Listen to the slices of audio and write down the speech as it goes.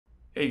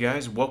Hey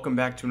guys, welcome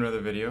back to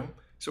another video.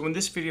 So in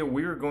this video,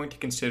 we are going to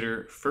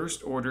consider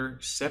first order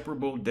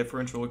separable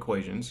differential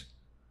equations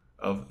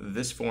of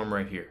this form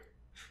right here.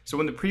 So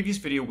in the previous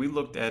video, we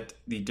looked at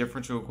the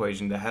differential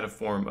equation that had a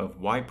form of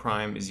y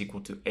prime is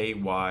equal to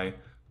ay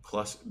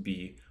plus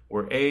b,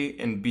 where a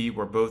and b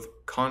were both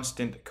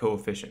constant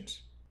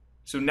coefficients.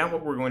 So now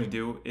what we're going to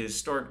do is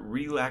start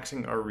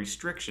relaxing our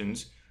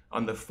restrictions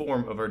on the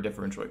form of our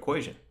differential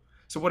equation.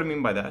 So what I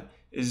mean by that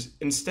is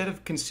instead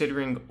of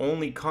considering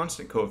only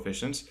constant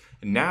coefficients,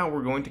 now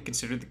we're going to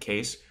consider the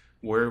case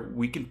where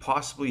we can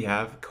possibly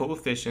have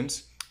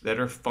coefficients that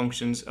are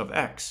functions of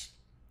x.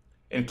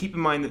 And keep in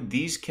mind that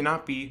these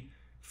cannot be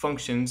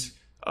functions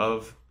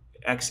of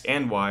x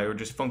and y or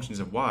just functions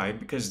of y,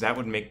 because that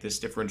would make this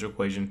differential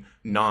equation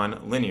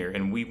non-linear,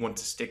 and we want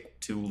to stick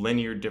to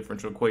linear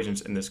differential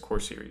equations in this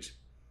course series.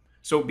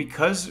 So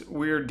because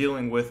we're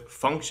dealing with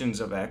functions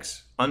of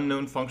x,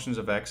 unknown functions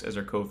of x as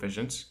our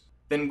coefficients,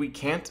 then we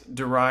can't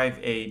derive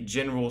a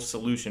general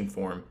solution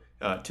form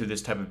to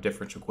this type of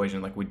differential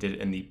equation like we did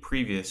in the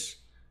previous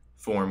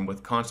form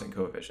with constant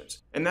coefficients.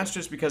 And that's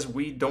just because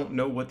we don't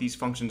know what these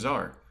functions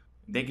are.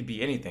 They could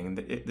be anything.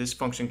 This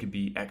function could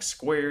be x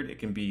squared, it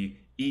can be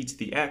e to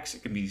the x,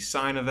 it can be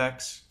sine of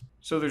x.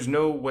 So there's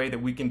no way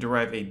that we can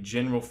derive a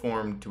general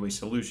form to a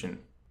solution.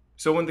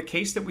 So in the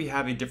case that we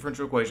have a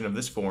differential equation of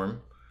this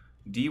form,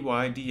 dy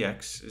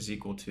dx is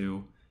equal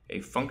to a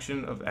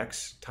function of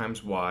x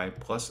times y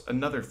plus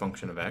another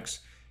function of x.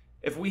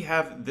 If we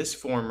have this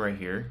form right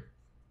here,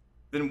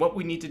 then what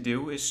we need to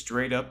do is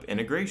straight up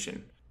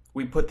integration.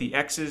 We put the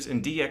x's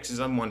and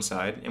dx's on one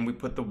side, and we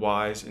put the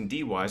y's and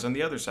dy's on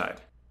the other side.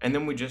 And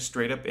then we just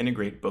straight up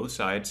integrate both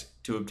sides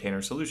to obtain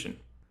our solution.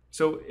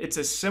 So it's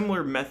a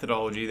similar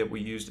methodology that we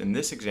used in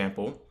this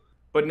example,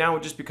 but now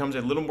it just becomes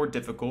a little more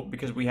difficult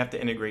because we have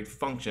to integrate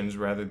functions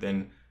rather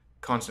than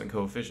constant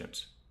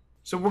coefficients.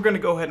 So we're going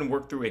to go ahead and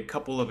work through a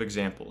couple of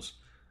examples.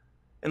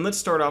 And let's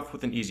start off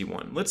with an easy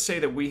one. Let's say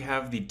that we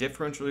have the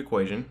differential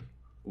equation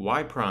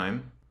y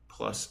prime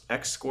plus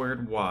x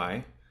squared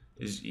y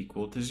is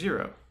equal to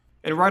 0.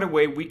 And right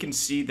away we can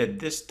see that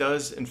this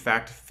does in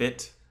fact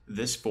fit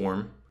this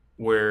form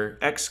where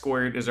x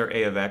squared is our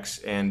a of x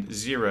and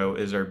 0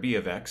 is our b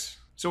of x.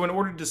 So in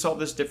order to solve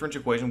this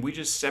differential equation, we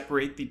just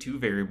separate the two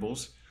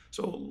variables.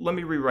 So let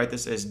me rewrite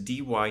this as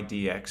dy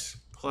dx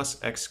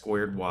plus x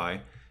squared y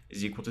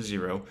is equal to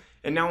 0.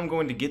 And now I'm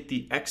going to get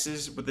the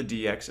x's with the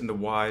dx and the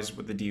y's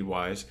with the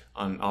dy's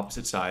on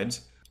opposite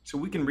sides. So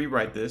we can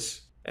rewrite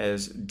this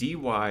as dy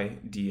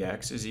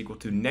dx is equal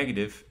to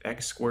negative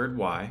x squared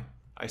y.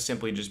 I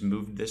simply just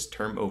moved this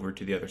term over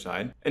to the other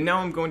side. And now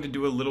I'm going to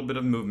do a little bit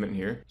of movement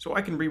here. So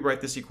I can rewrite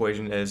this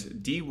equation as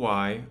dy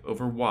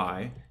over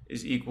y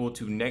is equal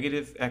to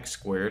negative x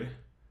squared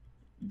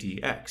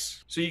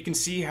dx. So you can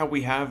see how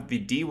we have the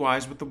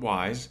dy's with the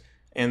y's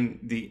and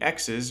the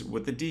x's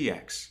with the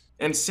dx.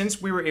 And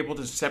since we were able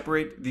to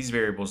separate these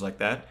variables like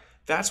that,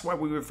 that's why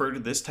we refer to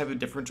this type of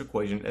differential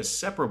equation as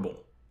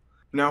separable.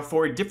 Now,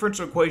 for a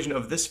differential equation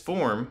of this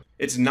form,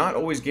 it's not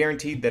always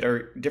guaranteed that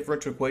our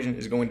differential equation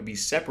is going to be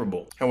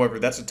separable. However,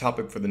 that's a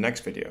topic for the next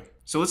video.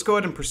 So let's go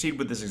ahead and proceed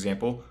with this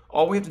example.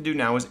 All we have to do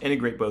now is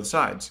integrate both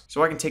sides.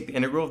 So I can take the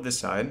integral of this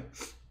side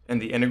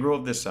and the integral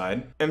of this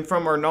side. And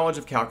from our knowledge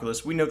of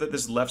calculus, we know that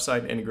this left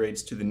side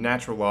integrates to the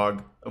natural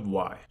log of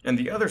y. And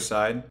the other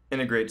side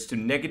integrates to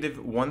negative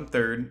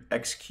 1/3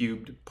 x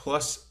cubed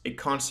plus a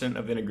constant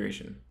of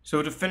integration.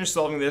 So to finish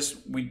solving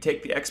this, we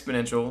take the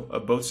exponential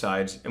of both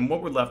sides, and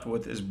what we're left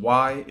with is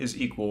y is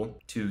equal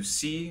to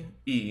c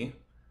e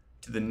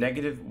to the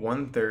negative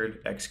 1/3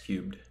 x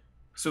cubed.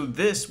 So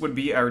this would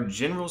be our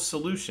general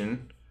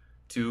solution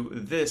to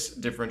this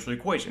differential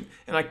equation.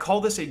 And I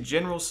call this a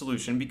general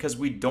solution because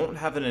we don't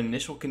have an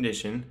initial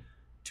condition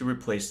to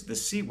replace the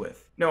c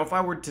with. Now, if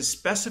I were to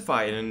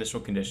specify an initial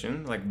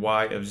condition, like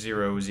y of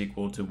 0 is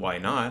equal to y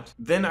naught,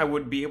 then I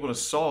would be able to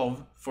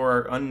solve for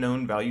our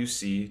unknown value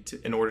c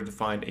in order to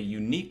find a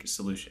unique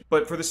solution.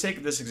 But for the sake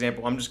of this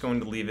example, I'm just going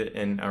to leave it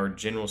in our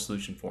general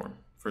solution form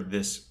for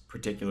this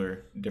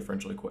particular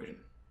differential equation.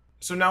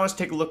 So now let's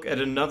take a look at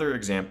another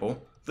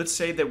example. Let's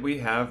say that we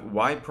have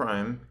y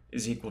prime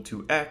is equal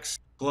to x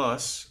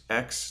plus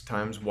x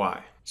times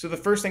y. So the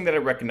first thing that I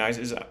recognize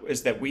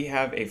is that we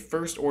have a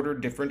first order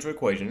differential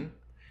equation,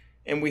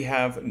 and we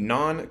have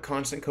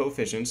non-constant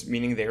coefficients,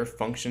 meaning they are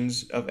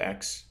functions of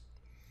x,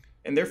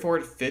 and therefore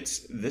it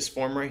fits this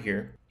form right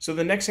here. So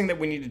the next thing that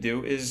we need to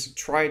do is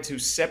try to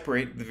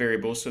separate the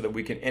variables so that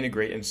we can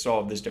integrate and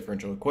solve this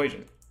differential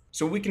equation.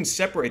 So we can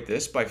separate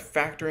this by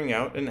factoring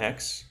out an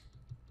x,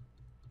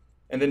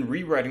 and then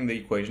rewriting the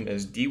equation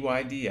as dy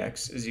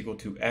dx is equal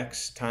to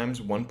x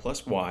times 1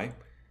 plus y.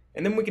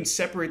 And then we can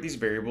separate these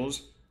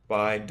variables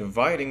by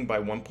dividing by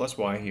 1 plus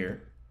y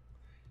here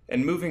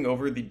and moving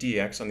over the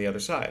dx on the other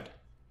side.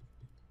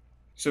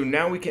 So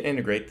now we can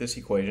integrate this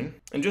equation.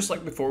 And just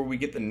like before, we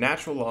get the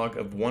natural log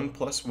of 1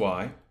 plus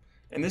y.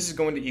 And this is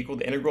going to equal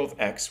the integral of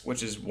x,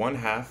 which is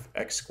 1/2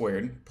 x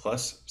squared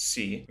plus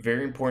c.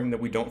 Very important that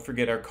we don't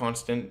forget our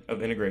constant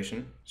of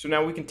integration. So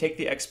now we can take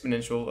the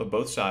exponential of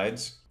both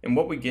sides. And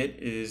what we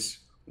get is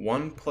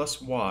 1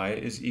 plus y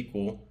is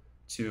equal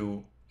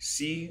to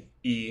ce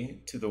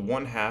to the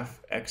 1/2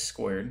 x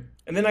squared.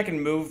 And then I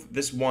can move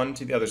this 1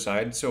 to the other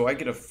side, so I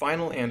get a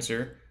final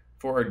answer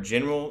for our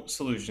general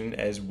solution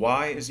as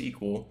y is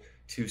equal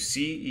to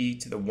ce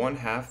to the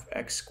 1/2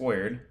 x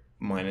squared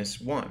minus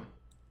 1.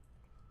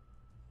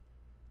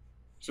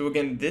 So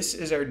again, this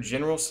is our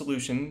general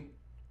solution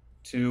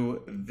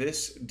to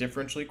this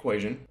differential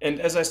equation. And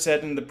as I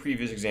said in the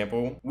previous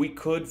example, we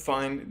could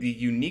find the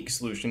unique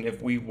solution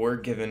if we were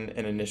given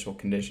an initial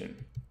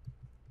condition.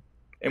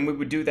 And we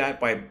would do that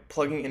by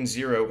plugging in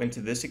 0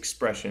 into this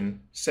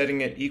expression,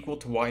 setting it equal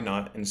to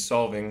y0, and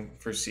solving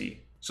for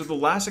c. So the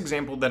last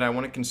example that I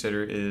want to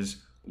consider is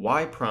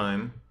y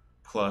prime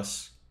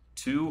plus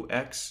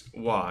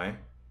 2xy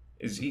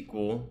is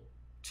equal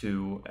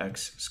to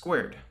x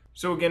squared.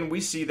 So again,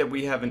 we see that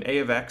we have an a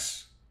of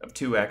x of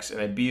 2x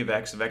and a b of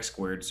x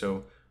squared.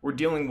 So we're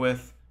dealing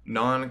with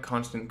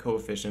non-constant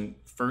coefficient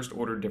first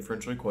order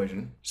differential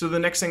equation. So the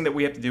next thing that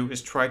we have to do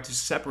is try to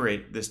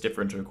separate this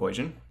differential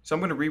equation. So I'm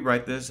going to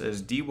rewrite this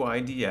as dy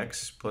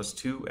dx plus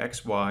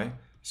 2xy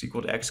is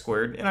equal to x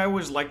squared. And I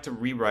always like to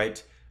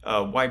rewrite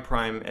y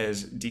prime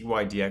as dy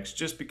dx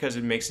just because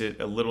it makes it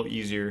a little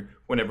easier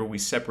whenever we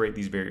separate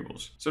these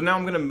variables. So now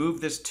I'm going to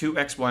move this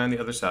 2xy on the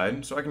other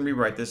side. So I can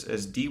rewrite this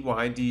as dy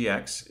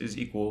dx is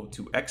equal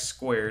to x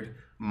squared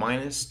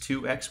minus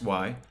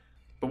 2xy.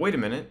 But wait a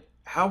minute.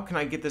 How can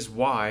I get this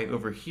y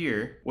over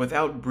here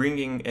without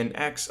bringing an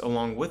x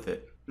along with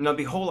it? Now,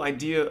 the whole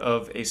idea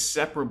of a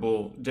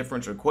separable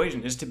differential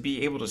equation is to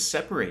be able to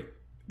separate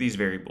these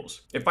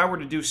variables. If I were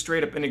to do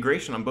straight up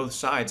integration on both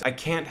sides, I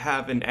can't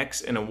have an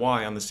x and a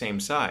y on the same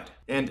side.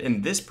 And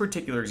in this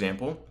particular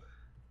example,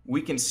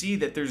 we can see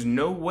that there's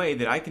no way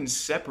that I can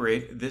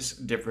separate this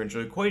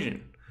differential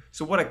equation.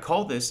 So what I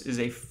call this is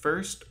a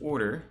first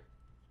order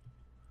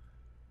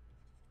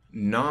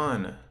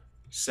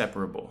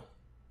non-separable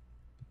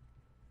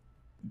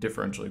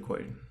differential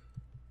equation.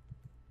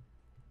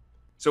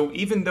 So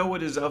even though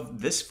it is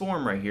of this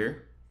form right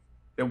here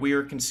that we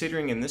are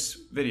considering in this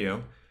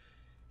video,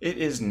 it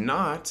is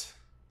not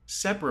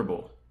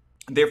separable.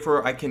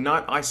 Therefore, I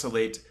cannot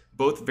isolate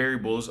both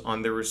variables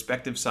on their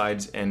respective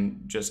sides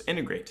and just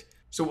integrate.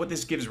 So what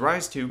this gives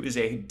rise to is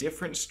a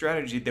different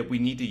strategy that we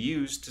need to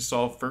use to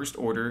solve first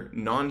order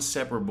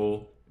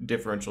non-separable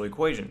differential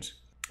equations.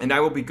 And I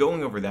will be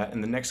going over that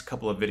in the next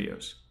couple of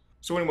videos.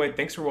 So anyway,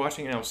 thanks for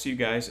watching, and I'll see you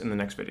guys in the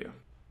next video.